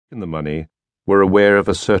in the money were aware of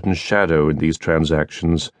a certain shadow in these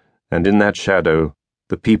transactions, and in that shadow,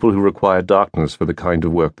 the people who require darkness for the kind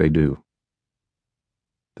of work they do.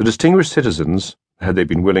 The distinguished citizens, had they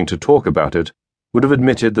been willing to talk about it, would have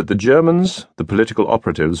admitted that the Germans, the political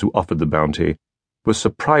operatives who offered the bounty, were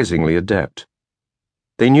surprisingly adept.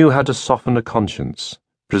 They knew how to soften a conscience,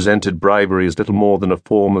 presented bribery as little more than a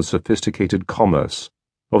form of sophisticated commerce,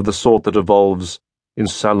 of the sort that evolves in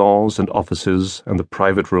salons and offices and the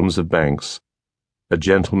private rooms of banks, a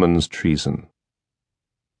gentleman's treason.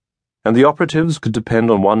 And the operatives could depend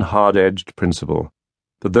on one hard-edged principle,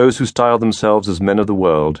 that those who style themselves as men of the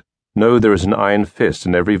world know there is an iron fist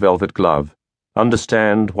in every velvet glove,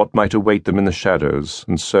 understand what might await them in the shadows,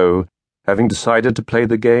 and so, having decided to play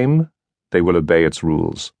the game, they will obey its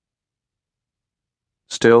rules.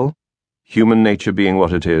 Still, human nature being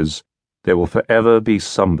what it is, there will forever be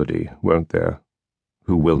somebody, won't there,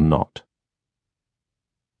 who will not.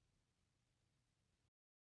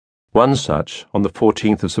 One such, on the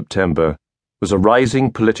 14th of September, was a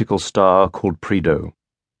rising political star called Prideaux.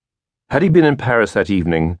 Had he been in Paris that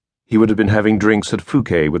evening, he would have been having drinks at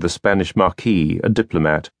Fouquet with a Spanish marquis, a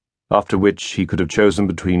diplomat, after which he could have chosen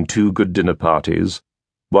between two good dinner parties,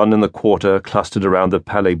 one in the quarter clustered around the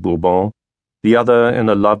Palais Bourbon, the other in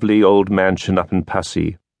a lovely old mansion up in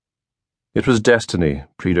Passy. It was destiny,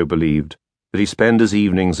 Prideaux believed, that he spend his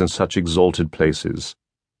evenings in such exalted places.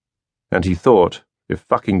 And he thought, if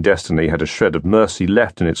fucking destiny had a shred of mercy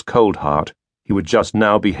left in its cold heart, he would just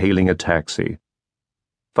now be hailing a taxi.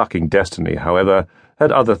 Fucking destiny, however,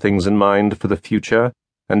 had other things in mind for the future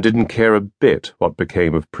and didn't care a bit what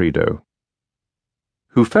became of Prideaux,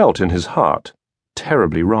 who felt in his heart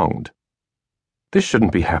terribly wronged. This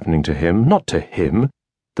shouldn't be happening to him, not to him,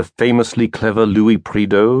 the famously clever Louis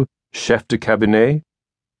Prideaux, chef de cabinet,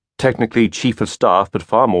 technically chief of staff but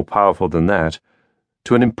far more powerful than that,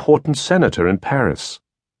 to an important senator in Paris.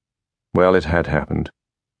 Well, it had happened.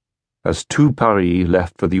 As tout Paris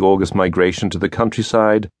left for the August migration to the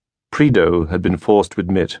countryside, Prideaux had been forced to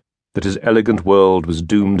admit that his elegant world was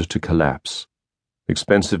doomed to collapse.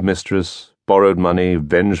 Expensive mistress, borrowed money,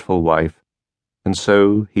 vengeful wife, and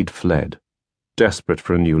so he'd fled, desperate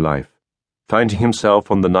for a new life, finding himself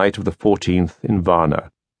on the night of the 14th in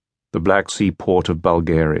Varna, the Black Sea port of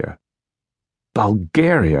Bulgaria.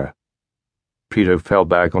 Bulgaria! Prideaux fell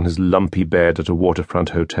back on his lumpy bed at a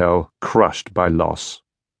waterfront hotel, crushed by loss.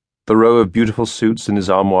 The row of beautiful suits in his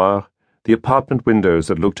armoire, the apartment windows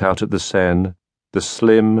that looked out at the Seine, the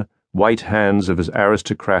slim, white hands of his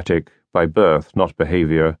aristocratic, by birth, not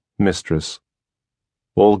behavior, mistress.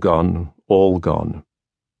 All gone, all gone.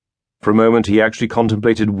 For a moment he actually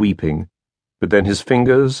contemplated weeping, but then his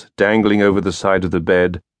fingers, dangling over the side of the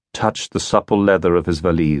bed, touched the supple leather of his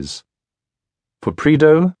valise. For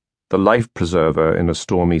Prideaux, the life-preserver in a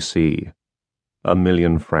stormy sea,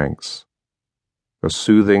 1,000,000 francs. A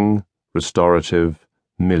soothing, restorative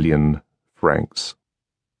 1,000,000 francs.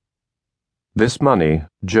 This money,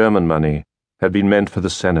 German money, had been meant for the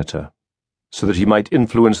senator, so that he might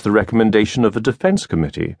influence the recommendation of a defense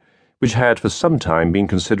committee, which had for some time been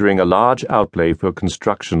considering a large outlay for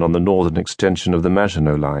construction on the northern extension of the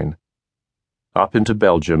Maginot Line, up into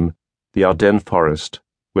Belgium, the Ardennes forest,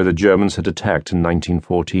 where the Germans had attacked in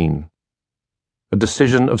 1914. A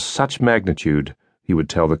decision of such magnitude, he would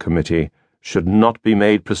tell the committee, should not be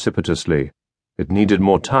made precipitously. It needed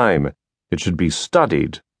more time. It should be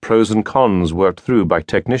studied, pros and cons worked through by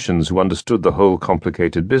technicians who understood the whole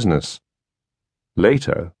complicated business.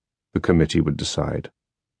 Later, the committee would decide.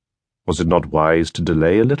 Was it not wise to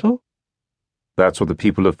delay a little? That's what the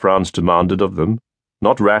people of France demanded of them,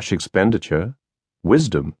 not rash expenditure,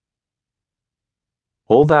 wisdom.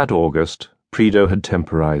 All that August, Prideaux had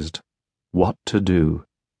temporized. What to do?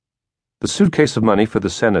 The suitcase of money for the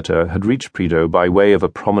senator had reached Prideaux by way of a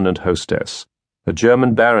prominent hostess, a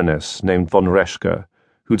German baroness named von Reschke,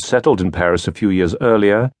 who'd settled in Paris a few years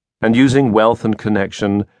earlier, and using wealth and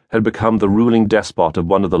connection, had become the ruling despot of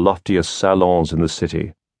one of the loftiest salons in the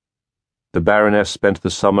city. The baroness spent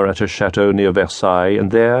the summer at her chateau near Versailles,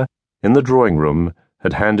 and there, in the drawing-room,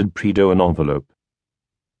 had handed Prideaux an envelope.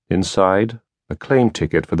 Inside, a claim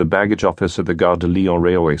ticket for the baggage office at the Gare de Lyon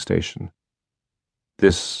railway station.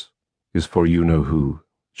 This is for you-know-who,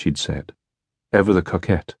 she'd said, ever the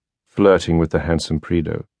coquette, flirting with the handsome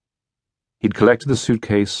Prideaux. He'd collected the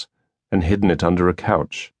suitcase and hidden it under a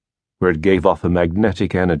couch, where it gave off a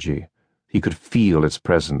magnetic energy. He could feel its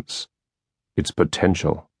presence, its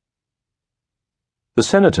potential. The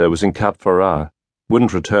senator was in Cap Ferrat,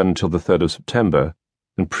 wouldn't return until the 3rd of September,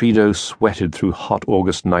 and Prideaux sweated through hot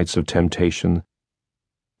August nights of temptation.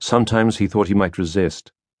 Sometimes he thought he might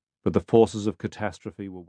resist, but the forces of catastrophe were